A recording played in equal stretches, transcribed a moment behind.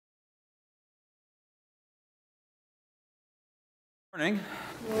Morning.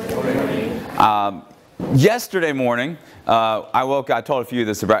 Yesterday morning, I woke up, I told a few of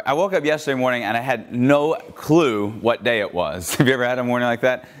this, I woke up yesterday morning and I had no clue what day it was. Have you ever had a morning like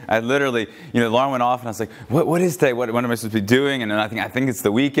that? I literally, the alarm went off and I was like, what is today? What am I supposed to be doing? And then I think it's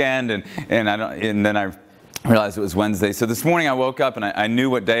the weekend, and then I realized it was Wednesday. So this morning I woke up and I knew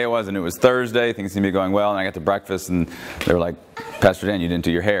what day it was, and it was Thursday. Things seemed to be going well, and I got to breakfast and they were like, Pastor Dan, you didn't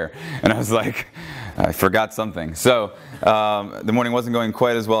do your hair. And I was like, I forgot something. So the morning wasn't going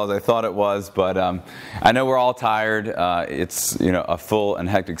quite as well as I thought it was, but I know we're all tired. It's a full and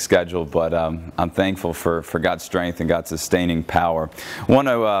hectic schedule, but I'm thankful for God's strength and God's sustaining power. I want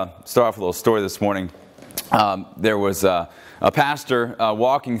to start off with a little story this morning. There was a pastor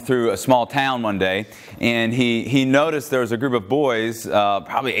walking through a small town one day, and he noticed there was a group of boys,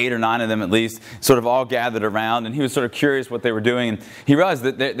 probably 8 or 9 of them at least, sort of all gathered around, and he was sort of curious what they were doing, and he realized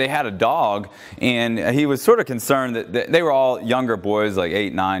that they had a dog, and he was sort of concerned that they were all younger boys, like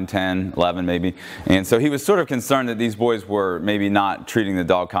 8, 9, 10, 11 maybe, and so he was sort of concerned that these boys were maybe not treating the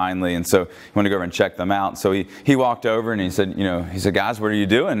dog kindly, and so he wanted to go over and check them out. So he walked over and he said, guys, what are you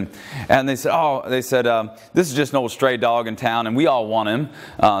doing? And they said, this is just an old stray dog in town, and we all want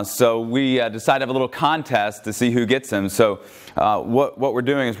him. So we decided to have a little contest to see who gets him. So what we're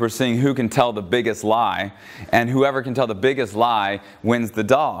doing is we're seeing who can tell the biggest lie, and whoever can tell the biggest lie wins the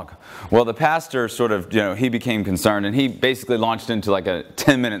dog. Well, the pastor sort of, he became concerned, and he basically launched into like a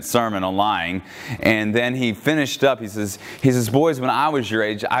 10-minute sermon on lying. And then he finished up. He says, boys, when I was your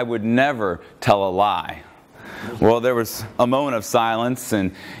age, I would never tell a lie. Well, there was a moment of silence,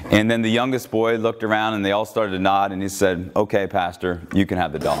 and then the youngest boy looked around, and they all started to nod, and he said, okay, Pastor, you can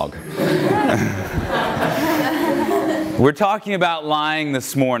have the dog. We're talking about lying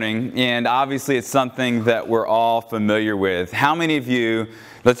this morning, and obviously it's something that we're all familiar with. How many of you,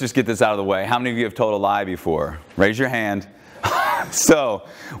 let's just get this out of the way, how many of you have told a lie before? Raise your hand. So,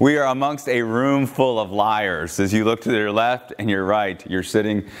 we are amongst a room full of liars. As you look to your left and your right, you're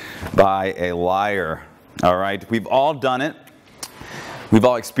sitting by a liar. All right, we've all done it. We've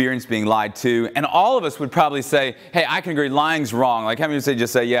all experienced being lied to, and all of us would probably say, hey, I can agree, lying's wrong. Like how many would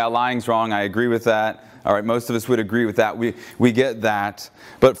just say, yeah, lying's wrong, I agree with that. All right, most of us would agree with that. We get that.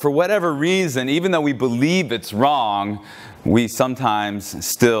 But for whatever reason, even though we believe it's wrong, we sometimes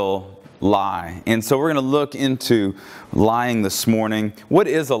still lie. And so we're going to look into lying this morning. What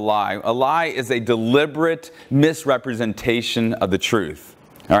is a lie? A lie is a deliberate misrepresentation of the truth.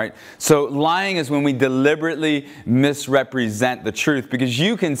 All right, so lying is when we deliberately misrepresent the truth, because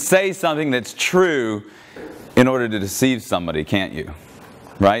you can say something that's true in order to deceive somebody, can't you?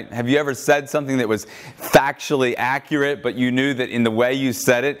 Right? Have you ever said something that was factually accurate, but you knew that in the way you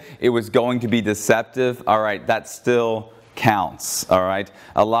said it, it was going to be deceptive? All right, that still counts. All right,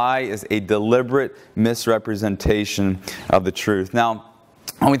 a lie is a deliberate misrepresentation of the truth. Now,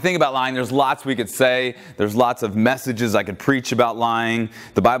 when we think about lying, there's lots we could say. There's lots of messages I could preach about lying.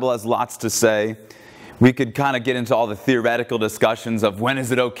 The Bible has lots to say. We could kind of get into all the theoretical discussions of when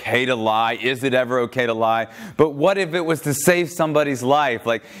is it okay to lie? Is it ever okay to lie? But what if it was to save somebody's life?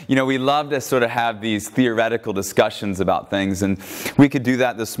 Like, we love to sort of have these theoretical discussions about things. And we could do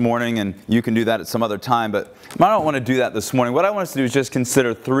that this morning, and you can do that at some other time. But I don't want to do that this morning. What I want us to do is just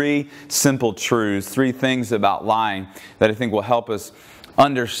consider 3 simple truths, 3 things about lying that I think will help us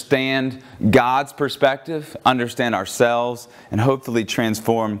understand God's perspective, understand ourselves, and hopefully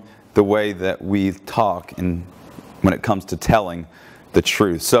transform the way that we talk when it comes to telling the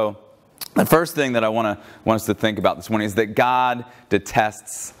truth. So the first thing that I want us to think about this morning is that God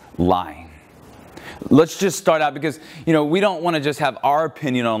detests lying. Let's just start out because, we don't want to just have our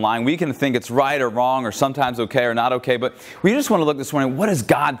opinion on lying. We can think it's right or wrong or sometimes okay or not okay, but we just want to look this morning, what does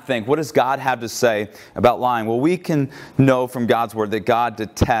God think? What does God have to say about lying? Well, we can know from God's Word that God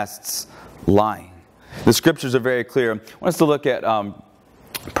detests lying. The Scriptures are very clear. I want us to look at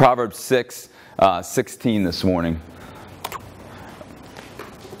Proverbs 6:16 this morning.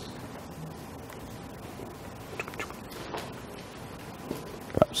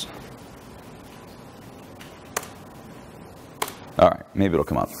 All right, maybe it'll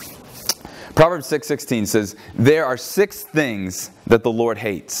come up. Proverbs 6:16 says, there are 6 things that the Lord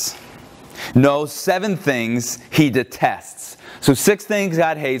hates. No, 7 things He detests. So 6 things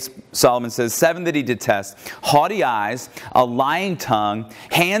God hates, Solomon says, 7 that He detests. Haughty eyes, a lying tongue,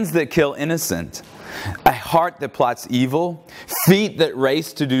 hands that kill innocent, a heart that plots evil, feet that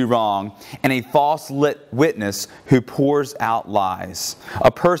race to do wrong, and a false witness who pours out lies, a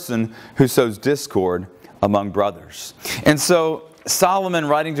person who sows discord among brothers. And so Solomon,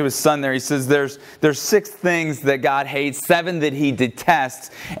 writing to his son there, he says there's 6 things that God hates, 7 that He detests,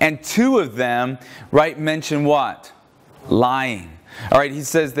 and 2 of them, mention what? Lying. All right, he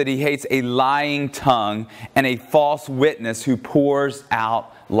says that he hates a lying tongue and a false witness who pours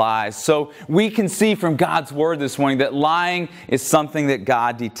out lies. So we can see from God's word this morning that lying is something that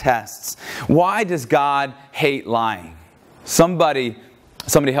God detests. Why does God hate lying? Somebody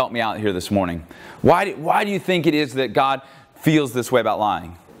help me out here this morning. Why do you think it is that God feels this way about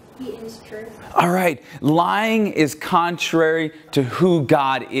lying? He is truth. All right. Lying is contrary to who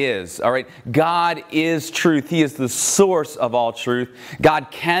God is. All right. God is truth. He is the source of all truth.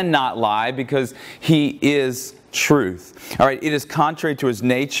 God cannot lie because He is truth. All right. It is contrary to His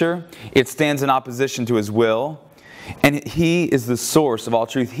nature. It stands in opposition to His will. And He is the source of all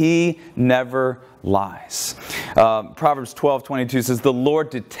truth. He never lies. Proverbs 12:22 says, "The Lord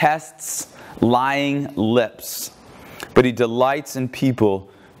detests lying lips, but He delights in people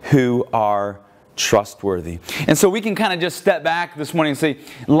who are trustworthy." And so we can kind of just step back this morning and say,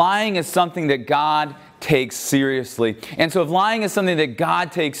 lying is something that God takes seriously. And so if lying is something that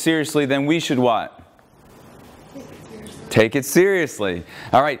God takes seriously, then we should what? Take it seriously.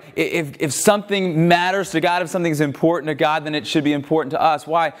 All right. If something matters to God, if something is important to God, then it should be important to us.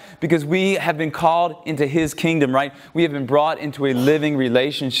 Why? Because we have been called into His kingdom, right? We have been brought into a living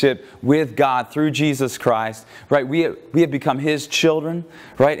relationship with God through Jesus Christ, right? We have become His children,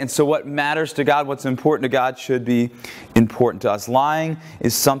 right? And so what matters to God, what's important to God, should be important to us. Lying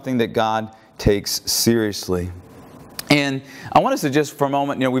is something that God takes seriously. And I want us to just for a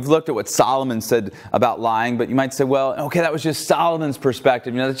moment, we've looked at what Solomon said about lying, but you might say, well, okay, that was just Solomon's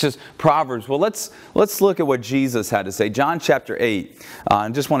perspective. That's just Proverbs. Well, let's look at what Jesus had to say. John chapter 8. I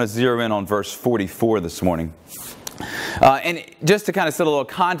just want to zero in on verse 44 this morning. And just to kind of set a little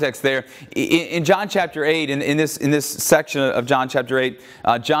context there, in John chapter 8, in this section of John chapter 8,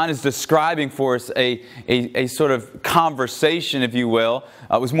 John is describing for us a sort of conversation, if you will.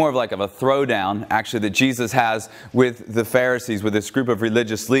 It was more of like a throwdown, actually, that Jesus has with the Pharisees, with this group of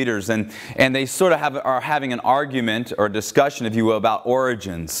religious leaders. And they sort of are having an argument or a discussion, if you will, about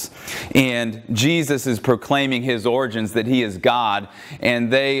origins. And Jesus is proclaiming His origins, that He is God.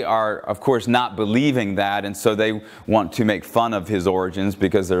 And they are, of course, not believing that. And so they want to make fun of His origins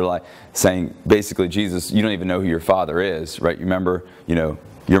because they're like saying, basically, Jesus, you don't even know who your father is, right? You remember,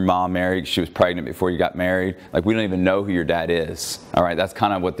 your mom married, she was pregnant before you got married. Like, we don't even know who your dad is. All right, that's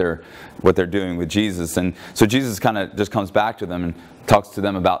kind of what they're doing with Jesus. And so Jesus kind of just comes back to them and talks to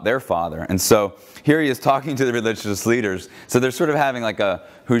them about their father. And so here He is talking to the religious leaders. So they're sort of having like a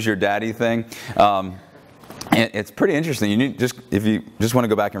who's your daddy thing. And it's pretty interesting. If you just want to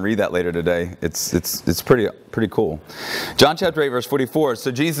go back and read that later today, it's pretty cool. John chapter 8, verse 44.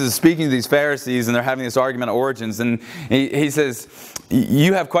 So Jesus is speaking to these Pharisees, and they're having this argument of origins. And he says,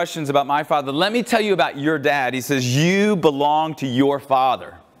 you have questions about my father. Let me tell you about your dad. He says, you belong to your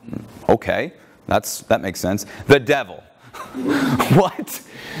father. Okay, that makes sense. The devil. What?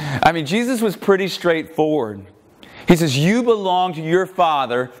 I mean, Jesus was pretty straightforward. He says, you belong to your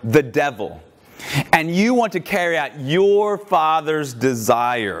father, the devil. And you want to carry out your father's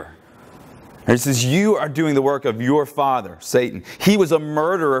desire. He says, you are doing the work of your father, Satan. He was a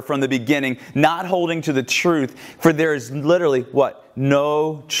murderer from the beginning, not holding to the truth, for there is literally, what?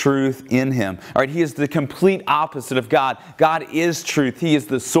 No truth in him. All right, he is the complete opposite of God. God is truth. He is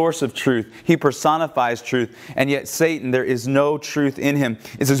the source of truth. He personifies truth. And yet Satan, there is no truth in him.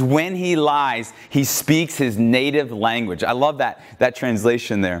 It says, when he lies, he speaks his native language. I love that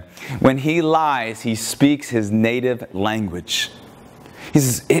translation there. When he lies, he speaks his native language. He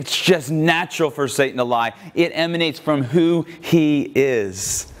says, it's just natural for Satan to lie. It emanates from who he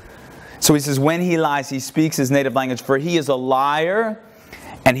is. So he says, when he lies, he speaks his native language, for he is a liar,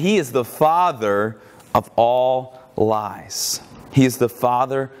 and he is the father of all lies. He is the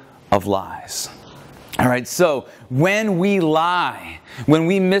father of lies. All right, so when we lie, when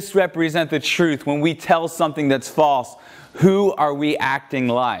we misrepresent the truth, when we tell something that's false, who are we acting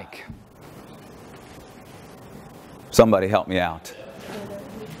like? Somebody help me out.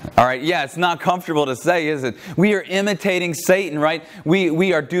 All right, yeah, it's not comfortable to say, is it? We are imitating Satan, right?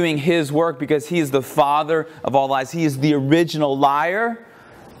 We are doing his work because he is the father of all lies. He is the original liar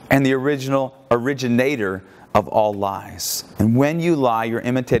and the originator of all lies. And when you lie, you're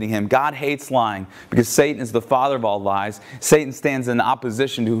imitating him. God hates lying because Satan is the father of all lies. Satan stands in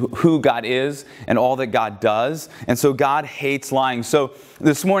opposition to who God is and all that God does. And so God hates lying. So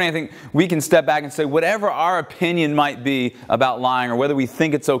this morning, I think we can step back and say, whatever our opinion might be about lying, or whether we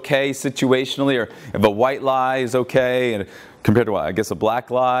think it's okay situationally, or if a white lie is okay, and compared to what? I guess a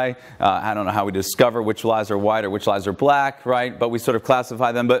black lie. I don't know how we discover which lies are white or which lies are black, right? But we sort of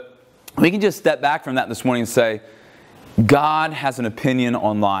classify them. But we can just step back from that this morning and say, God has an opinion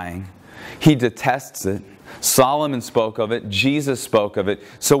on lying. He detests it. Solomon spoke of it. Jesus spoke of it.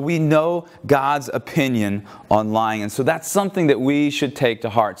 So we know God's opinion on lying. And so that's something that we should take to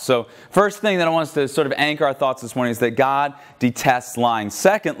heart. So first thing that I want us to sort of anchor our thoughts this morning is that God detests lying.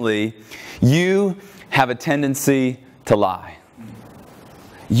 Secondly, you have a tendency to lie.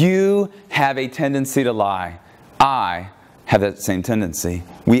 You have a tendency to lie. I have that same tendency.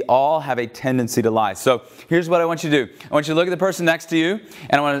 We all have a tendency to lie. So here's what I want you to do. I want you to look at the person next to you,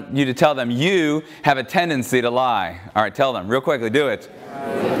 and I want you to tell them, you have a tendency to lie. All right, tell them real quickly. Do it.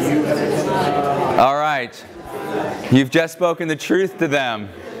 All right. You've just spoken the truth to them.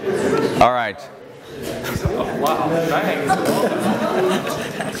 All right. Oh, wow, thanks.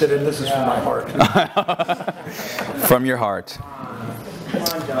 I said, this is from my heart. From your heart.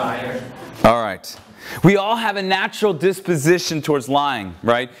 All right. We all have a natural disposition towards lying,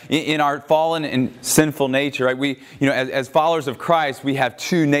 right? In our fallen and sinful nature, right? We, as followers of Christ, we have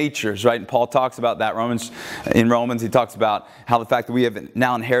two natures, right? And Paul talks about that. In Romans, he talks about how the fact that we have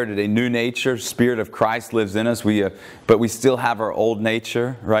now inherited a new nature, Spirit of Christ lives in us. But we still have our old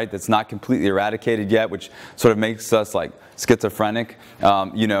nature, right? That's not completely eradicated yet, which sort of makes us like schizophrenic.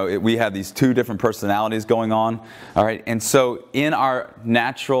 We have these two different personalities going on, all right? And so in our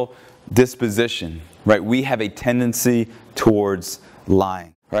natural disposition, right, we have a tendency towards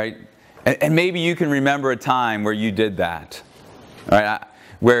lying, right? And maybe you can remember a time where you did that, right?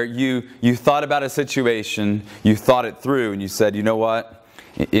 Where you thought about a situation, you thought it through, and you said, you know what?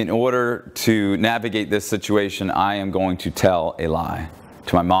 In order to navigate this situation, I am going to tell a lie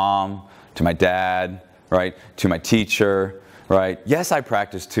to my mom, to my dad, right? To my teacher, right? Yes, I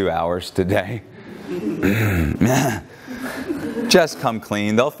practiced 2 hours today. Just come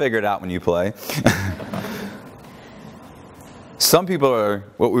clean. They'll figure it out when you play. Some people are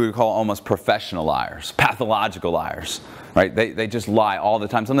what we would call almost professional liars, pathological liars, right? They just lie all the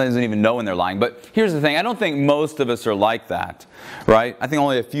time. Sometimes they don't even know when they're lying. But here's the thing. I don't think most of us are like that, right? I think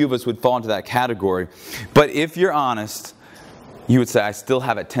only a few of us would fall into that category. But if you're honest, you would say, I still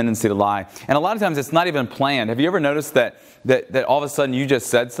have a tendency to lie. And a lot of times it's not even planned. Have you ever noticed that all of a sudden you just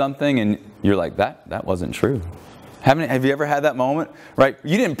said something and you're like, that wasn't true? Have you ever had that moment, right?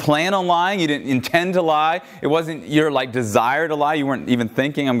 You didn't plan on lying. You didn't intend to lie. It wasn't your desire to lie. You weren't even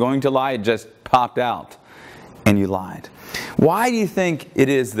thinking, I'm going to lie. It just popped out and you lied. Why do you think it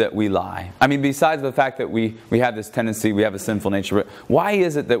is that we lie? I mean, besides the fact that we have this tendency, we have a sinful nature, but why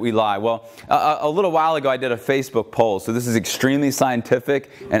is it that we lie? Well, a little while ago I did a Facebook poll. So this is extremely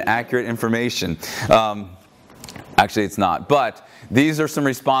scientific and accurate information. Actually, it's not. But these are some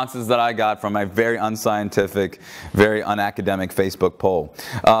responses that I got from my very unscientific, very unacademic Facebook poll.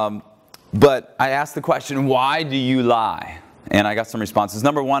 But I asked the question, why do you lie? And I got some responses.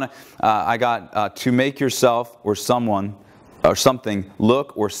 Number one, I got to make yourself or someone or something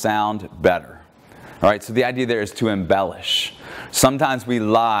look or sound better. All right, so the idea there is to embellish. Sometimes we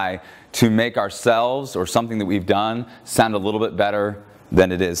lie to make ourselves or something that we've done sound a little bit better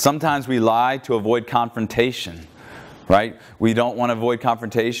than it is. Sometimes we lie to avoid confrontation. Right? We don't want to avoid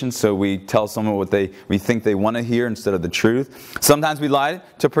confrontation, so we tell someone what we think they want to hear instead of the truth. Sometimes we lie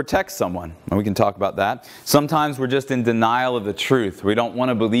to protect someone, and we can talk about that. Sometimes we're just in denial of the truth. We don't want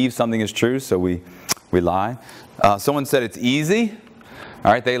to believe something is true, so we lie. Someone said it's easy.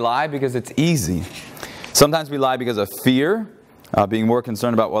 All right, they lie because it's easy. Sometimes we lie because of fear, being more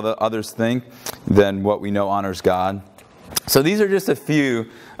concerned about what others think than what we know honors God. So these are just a few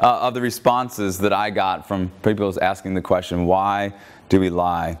of the responses that I got from people asking the question, why do we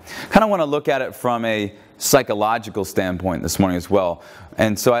lie? Kind of want to look at it from a psychological standpoint this morning as well.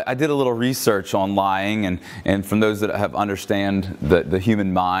 And so I did a little research on lying, and from those that have understand the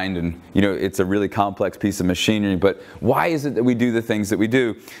human mind, and it's a really complex piece of machinery, but why is it that we do the things that we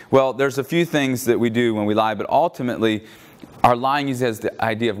do? Well, there's a few things that we do when we lie, but ultimately our lying usually has the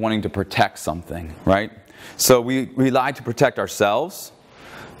idea of wanting to protect something, right? So we lie to protect ourselves,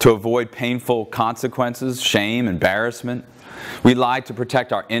 to avoid painful consequences, shame, embarrassment. We lie to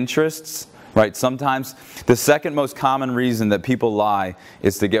protect our interests, right? Sometimes the second most common reason that people lie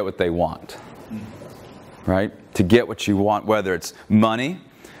is to get what they want, right? To get what you want, whether it's money,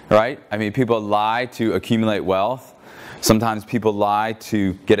 right? I mean, people lie to accumulate wealth. Sometimes people lie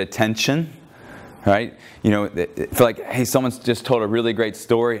to get attention. Right? They feel like, hey, someone's just told a really great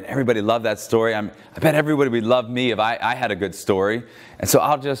story, and everybody loved that story. I bet everybody would love me if I had a good story. And so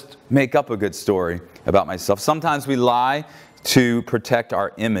I'll just make up a good story about myself. Sometimes we lie to protect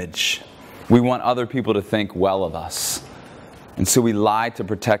our image. We want other people to think well of us. And so we lie to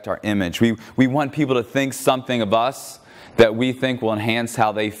protect our image. We want people to think something of us that we think will enhance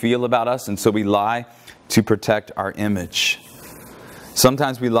how they feel about us. And so we lie to protect our image.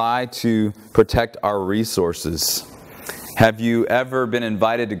 Sometimes we lie to protect our resources. Have you ever been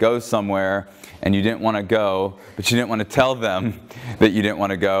invited to go somewhere and you didn't want to go, but you didn't want to tell them that you didn't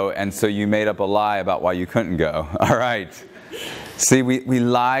want to go, and so you made up a lie about why you couldn't go? All right. See, we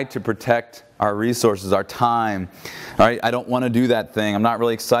lie to protect our resources, our time. All right, I don't want to do that thing. I'm not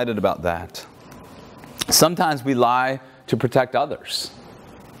really excited about that. Sometimes we lie to protect others.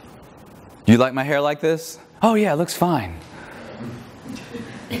 Do you like my hair like this? Oh yeah, it looks fine.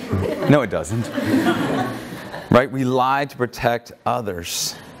 No, it doesn't. Right? We lie to protect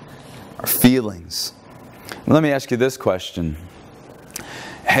others, our feelings. Let me ask you this question.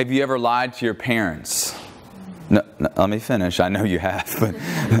 Have you ever lied to your parents? No, let me finish. I know you have. But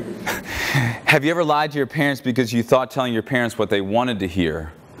have you ever lied to your parents because you thought telling your parents what they wanted to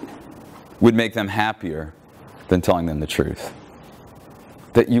hear would make them happier than telling them the truth?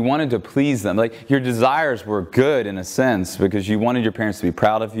 That you wanted to please them. Like, your desires were good in a sense because you wanted your parents to be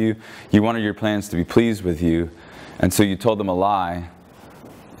proud of you. You wanted your parents to be pleased with you. And so you told them a lie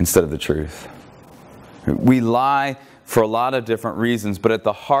instead of the truth. We lie for a lot of different reasons, but at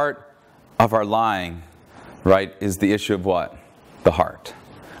the heart of our lying, right, is the issue of what? The heart.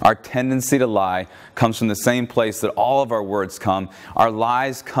 Our tendency to lie comes from the same place that all of our words come. Our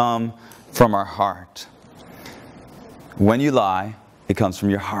lies come from our heart. When you lie, it comes from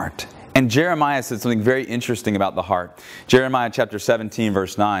your heart. And Jeremiah said something very interesting about the heart. Jeremiah chapter 17,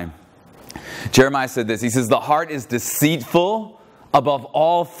 verse 9. Jeremiah said this. He says, the heart is deceitful above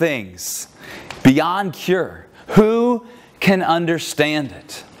all things, beyond cure. Who can understand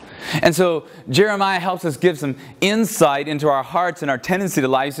it? And so Jeremiah helps us give some insight into our hearts and our tendency to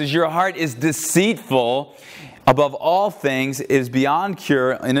lie. He says, your heart is deceitful above all things, is beyond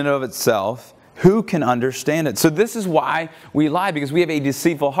cure in and of itself. Who can understand it? So this is why we lie, because we have a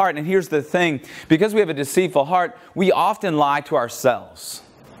deceitful heart. And here's the thing. Because we have a deceitful heart, we often lie to ourselves.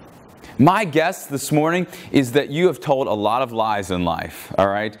 My guess this morning is that you have told a lot of lies in life, all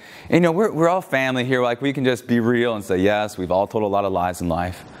right? And, you know, we're all family here. Like, we can just be real and say, yes, we've all told a lot of lies in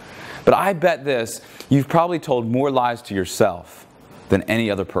life. But I bet this, you've probably told more lies to yourself than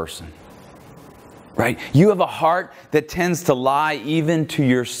any other person. Right? You have a heart that tends to lie even to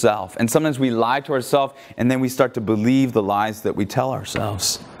yourself. And sometimes we lie to ourselves and then we start to believe the lies that we tell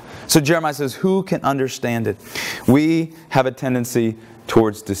ourselves. So Jeremiah says, who can understand it? We have a tendency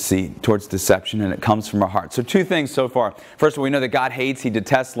towards deceit, towards deception, and it comes from our heart. So two things so far. First of all, we know that God hates, He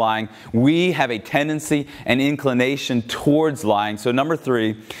detests lying. We have a tendency and inclination towards lying. So number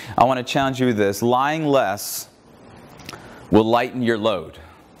three, I want to challenge you with this. Lying less will lighten your load.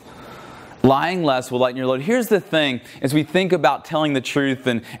 Lying less will lighten your load. Here's the thing, as we think about telling the truth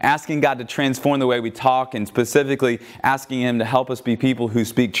and asking God to transform the way we talk, and specifically asking Him to help us be people who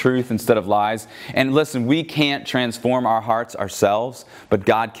speak truth instead of lies. And listen, we can't transform our hearts ourselves, but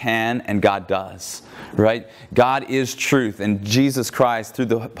God can and God does. Right? God is truth, and Jesus Christ through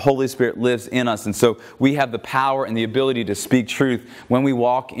the Holy Spirit lives in us. And so we have the power and the ability to speak truth when we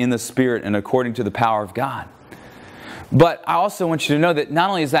walk in the Spirit and according to the power of God. But I also want you to know that not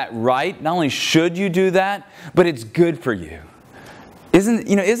only is that right, not only should you do that, but it's good for you. Isn't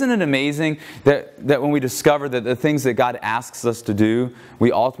it amazing that when we discover that the things that God asks us to do,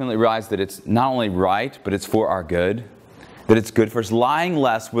 we ultimately realize that it's not only right, but it's for our good? That it's good for us. Lying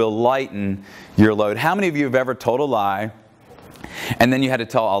less will lighten your load. How many of you have ever told a lie, and then you had to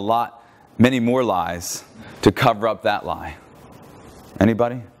tell many more lies to cover up that lie?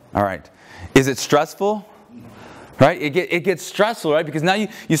 Anybody? All right. Is it stressful? Right? It gets stressful, right? Because now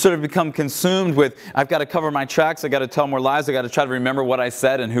you sort of become consumed with, I've got to cover my tracks, I've got to tell more lies, I've got to try to remember what I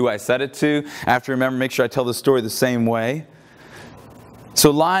said and who I said it to. I have to remember, make sure I tell the story the same way.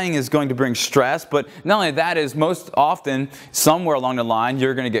 So lying is going to bring stress, but not only that, is most often, somewhere along the line,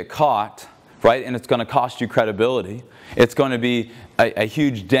 you're going to get caught, right? And it's going to cost you credibility. It's going to be a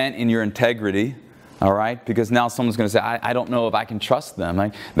huge dent in your integrity. All right? Because now someone's going to say, I don't know if I can trust them.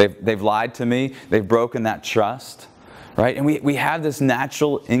 Right? They've lied to me. They've broken that trust. Right? And we have this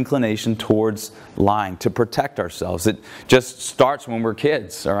natural inclination towards lying to protect ourselves. It just starts when we're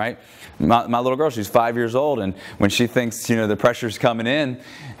kids. All right? My little girl, she's 5 years old, and when she thinks, the pressure's coming in,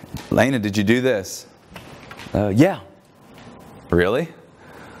 Lena, did you do this? Yeah. Really?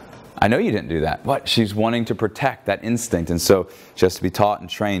 I know you didn't do that. What? She's wanting to protect that instinct. And so she has to be taught and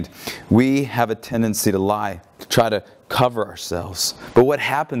trained. We have a tendency to lie, to try to cover ourselves. But what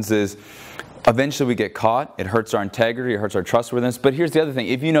happens is, eventually we get caught. It hurts our integrity. It hurts our trustworthiness. But here's the other thing.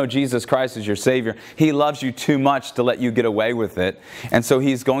 If you know Jesus Christ as your Savior, He loves you too much to let you get away with it. And so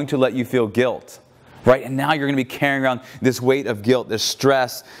He's going to let you feel guilt. right? And now you're going to be carrying around this weight of guilt, this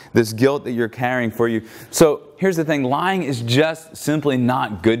stress, this guilt that you're carrying for you. So here's the thing. Lying is just simply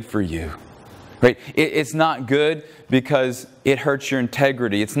not good for you, right? It's not good because it hurts your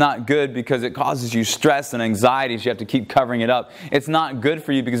integrity. It's not good because it causes you stress and anxiety, so you have to keep covering it up. It's not good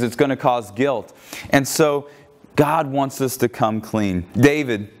for you because it's going to cause guilt. And so God wants us to come clean.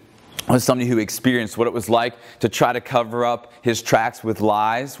 David was somebody who experienced what it was like to try to cover up his tracks with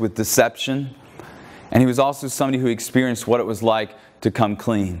lies, with deception. And he was also somebody who experienced what it was like to come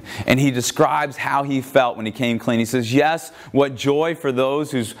clean. And he describes how he felt when he came clean. He says, yes, what joy for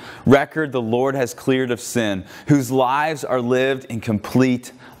those whose record the Lord has cleared of sin, whose lives are lived in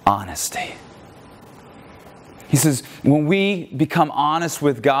complete honesty. He says, when we become honest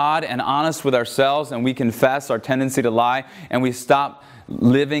with God and honest with ourselves, and we confess our tendency to lie, and we stop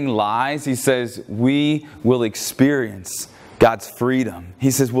living lies, he says, we will experience God's freedom.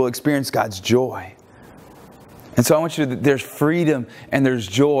 He says, we'll experience God's joy. And so I want you to, there's freedom and there's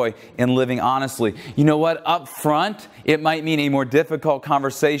joy in living honestly. You know what? Up front, it might mean a more difficult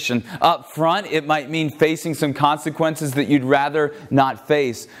conversation. Up front, it might mean facing some consequences that you'd rather not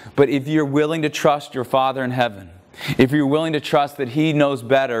face. But if you're willing to trust your Father in heaven, if you're willing to trust that He knows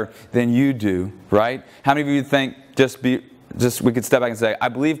better than you do, right? How many of you think we could step back and say, I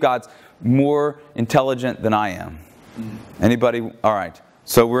believe God's more intelligent than I am? Anybody? All right.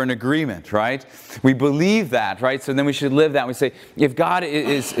 So we're in agreement, right? We believe that, right? So then we should live that. We say, if God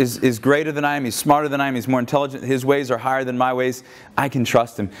is greater than I am, He's smarter than I am, He's more intelligent, His ways are higher than my ways, I can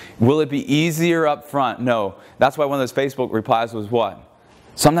trust Him. Will it be easier up front? No. That's why one of those Facebook replies was what?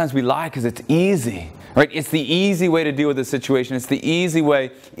 Sometimes we lie because it's easy, right? It's the easy way to deal with the situation. It's the easy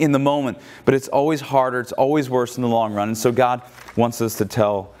way in the moment. But it's always harder. It's always worse in the long run. And so God wants us to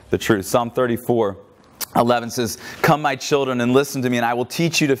tell the truth. Psalm 34:11 says, come, my children, and listen to me, and I will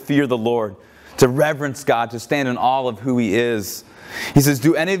teach you to fear the Lord, to reverence God, to stand in awe of who He is. He says,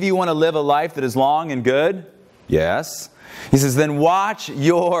 do any of you want to live a life that is long and good? Yes. He says, then watch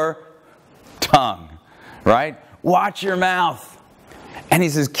your tongue, right? Watch your mouth. And He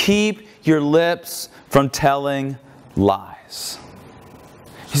says, keep your lips from telling lies.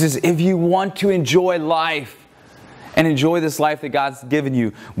 He says, if you want to enjoy life, and enjoy this life that God's given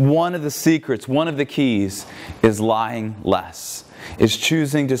you, one of the secrets, one of the keys is lying less. Is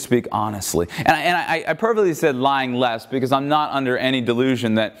choosing to speak honestly. And I purposely said lying less because I'm not under any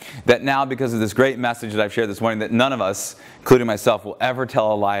delusion that now, because of this great message that I've shared this morning, that none of us, including myself, will ever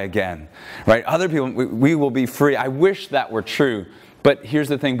tell a lie again. Right? Other people, we will be free. I wish that were true. But here's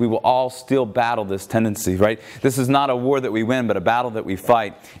the thing, we will all still battle this tendency, right? This is not a war that we win, but a battle that we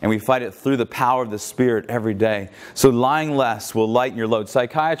fight. And we fight it through the power of the Spirit every day. So lying less will lighten your load.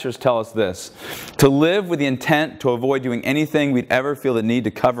 Psychiatrists tell us this: to live with the intent to avoid doing anything we'd ever feel the need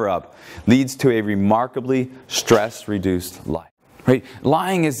to cover up leads to a remarkably stress-reduced life. Right?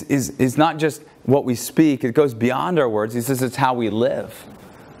 Lying is not just what we speak, it goes beyond our words. He says it's how we live.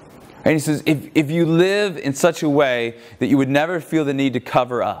 And He says, if you live in such a way that you would never feel the need to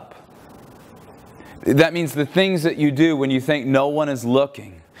cover up, that means the things that you do when you think no one is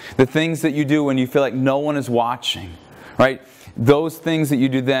looking, the things that you do when you feel like no one is watching, right? Those things that you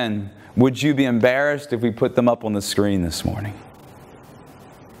do then, would you be embarrassed if we put them up on the screen this morning?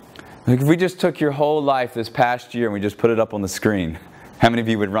 Like if we just took your whole life this past year and we just put it up on the screen, how many of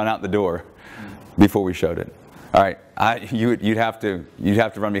you would run out the door before we showed it? All right, you'd have to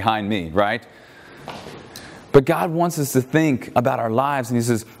run behind me, right? But God wants us to think about our lives, and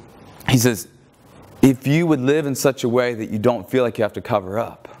He says, if you would live in such a way that you don't feel like you have to cover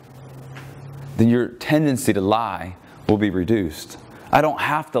up, then your tendency to lie will be reduced. I don't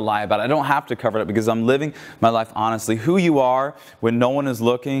have to lie about it. I don't have to cover it up because I'm living my life honestly. Who you are when no one is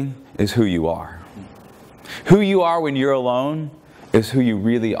looking is who you are. Who you are when you're alone is who you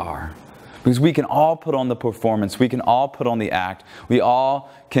really are. Because we can all put on the performance. We can all put on the act. We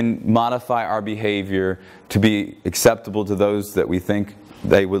all can modify our behavior to be acceptable to those that we think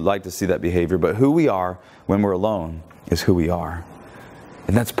they would like to see that behavior. But who we are when we're alone is who we are.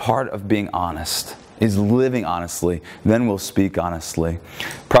 And that's part of being honest, is living honestly. Then we'll speak honestly.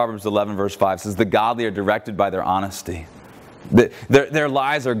 Proverbs 11 verse 5 says, the godly are directed by their honesty. Their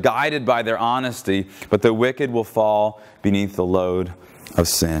lives are guided by their honesty, but the wicked will fall beneath the load of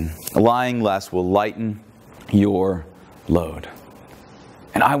sin. Lying less will lighten your load.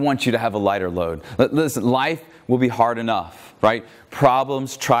 And I want you to have a lighter load. Listen, life will be hard enough, right?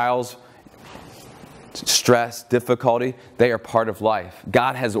 Problems, trials, stress, difficulty, they are part of life.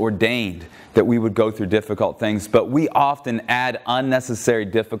 God has ordained that we would go through difficult things, but we often add unnecessary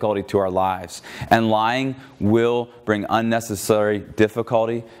difficulty to our lives. And lying will bring unnecessary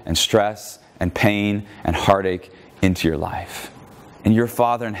difficulty and stress and pain and heartache into your life. And your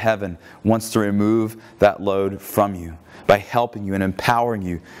Father in heaven wants to remove that load from you by helping you and empowering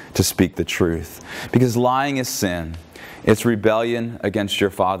you to speak the truth. Because lying is sin. It's rebellion against your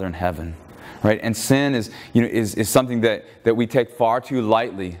Father in heaven. Right? And sin is something that we take far too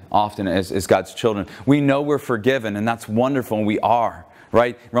lightly often as God's children. We know we're forgiven, and that's wonderful, and we are.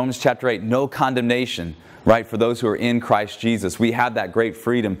 Right? Romans chapter 8, no condemnation, right, for those who are in Christ Jesus. We have that great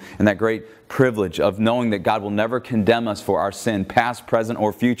freedom and that great privilege of knowing that God will never condemn us for our sin, past, present,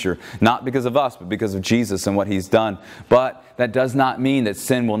 or future. Not because of us, but because of Jesus and what He's done. But that does not mean that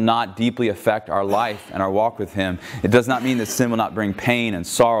sin will not deeply affect our life and our walk with Him. It does not mean that sin will not bring pain and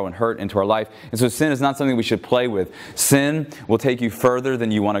sorrow and hurt into our life. And so sin is not something we should play with. Sin will take you further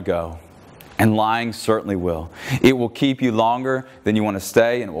than you want to go. And lying certainly will. It will keep you longer than you want to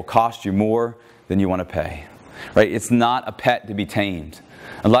stay, and it will cost you more than you want to pay. Right? It's not a pet to be tamed.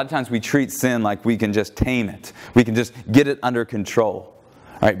 A lot of times we treat sin like we can just tame it. We can just get it under control.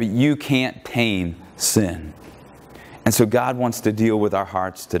 Right? But you can't tame sin. And so God wants to deal with our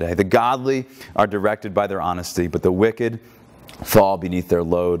hearts today. The godly are directed by their honesty, but the wicked fall beneath their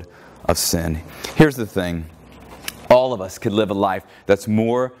load of sin. Here's the thing. All of us could live a life that's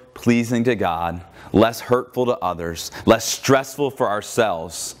more pleasing to God, less hurtful to others, less stressful for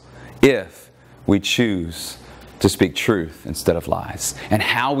ourselves, if we choose to speak truth instead of lies. And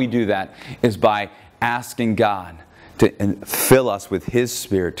how we do that is by asking God to fill us with His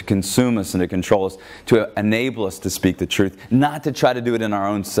Spirit, to consume us and to control us, to enable us to speak the truth, not to try to do it in our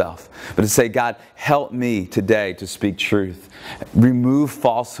own self, but to say, God, help me today to speak truth. Remove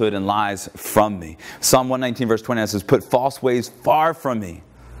falsehood and lies from me. Psalm 119 verse 29 says, put false ways far from me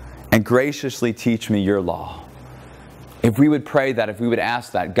and graciously teach me your law. If we would pray that, if we would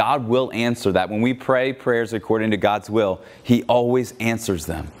ask that, God will answer that. When we pray prayers according to God's will, He always answers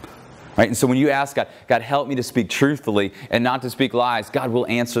them. Right? And so when you ask God, God, help me to speak truthfully and not to speak lies, God will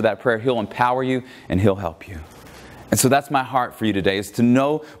answer that prayer. He'll empower you and He'll help you. And so that's my heart for you today, is to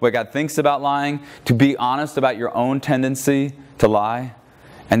know what God thinks about lying, to be honest about your own tendency to lie,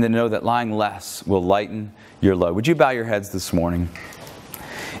 and to know that lying less will lighten your load. Would you bow your heads this morning?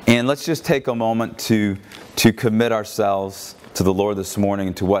 And let's just take a moment to commit ourselves to the Lord this morning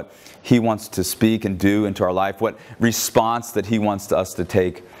and to what He wants to speak and do into our life, what response that He wants us to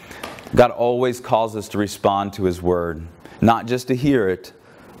take. God always calls us to respond to His Word, not just to hear it,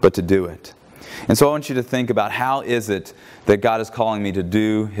 but to do it. And so I want you to think about, how is it that God is calling me to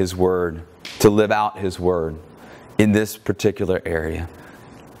do His Word, to live out His Word in this particular area?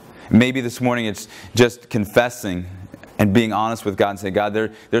 Maybe this morning it's just confessing and being honest with God and saying, God,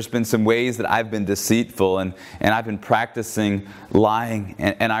 there's been some ways that I've been deceitful and I've been practicing lying,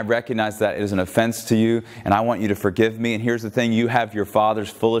 and I recognize that it is an offense to you, and I want you to forgive me. And here's the thing, you have your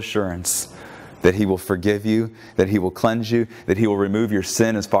Father's full assurance that He will forgive you, that He will cleanse you, that He will remove your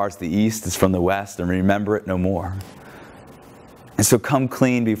sin as far as the east is from the west and remember it no more. And so come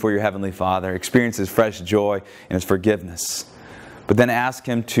clean before your Heavenly Father, experience His fresh joy and His forgiveness. But then ask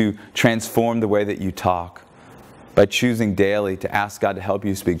Him to transform the way that you talk, by choosing daily to ask God to help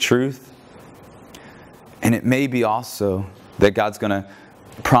you speak truth. And it may be also that God's going to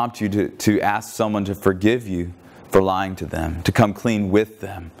prompt you to ask someone to forgive you for lying to them, to come clean with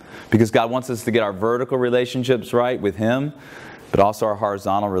them. Because God wants us to get our vertical relationships right with Him, but also our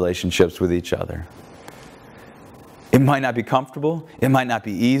horizontal relationships with each other. It might not be comfortable, it might not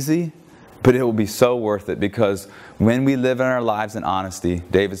be easy, but it will be so worth it, because when we live in our lives in honesty,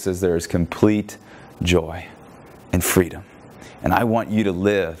 David says there is complete joy and freedom. And I want you to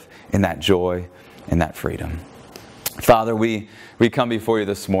live in that joy and that freedom. Father, we come before you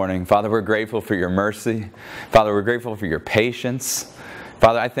this morning. Father, we're grateful for your mercy. Father, we're grateful for your patience.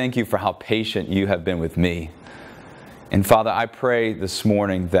 Father, I thank you for how patient you have been with me. And Father, I pray this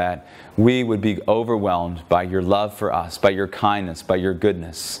morning that we would be overwhelmed by your love for us, by your kindness, by your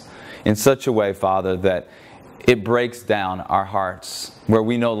goodness, in such a way, Father, that it breaks down our hearts where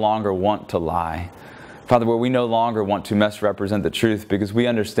we no longer want to lie. Father, where we no longer want to misrepresent the truth, because we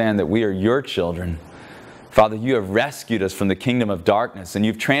understand that we are your children. Father, you have rescued us from the kingdom of darkness, and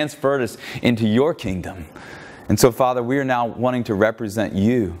you've transferred us into your kingdom. And so, Father, we are now wanting to represent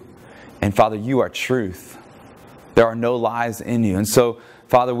you. And Father, you are truth. There are no lies in you. And so,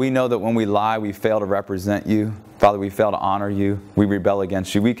 Father, we know that when we lie, we fail to represent you. Father, we fail to honor you. We rebel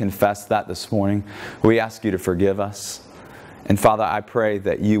against you. We confess that this morning. We ask you to forgive us. And Father, I pray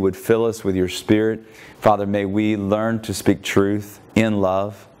that you would fill us with your Spirit. Father, may we learn to speak truth in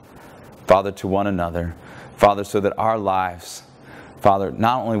love, Father, to one another. Father, so that our lives, Father,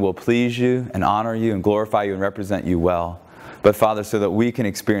 not only will please you and honor you and glorify you and represent you well, but Father, so that we can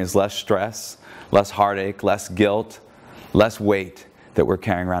experience less stress, less heartache, less guilt, less weight that we're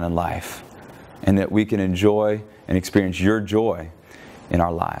carrying around in life, and that we can enjoy and experience your joy in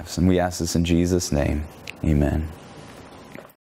our lives. And we ask this in Jesus' name. Amen.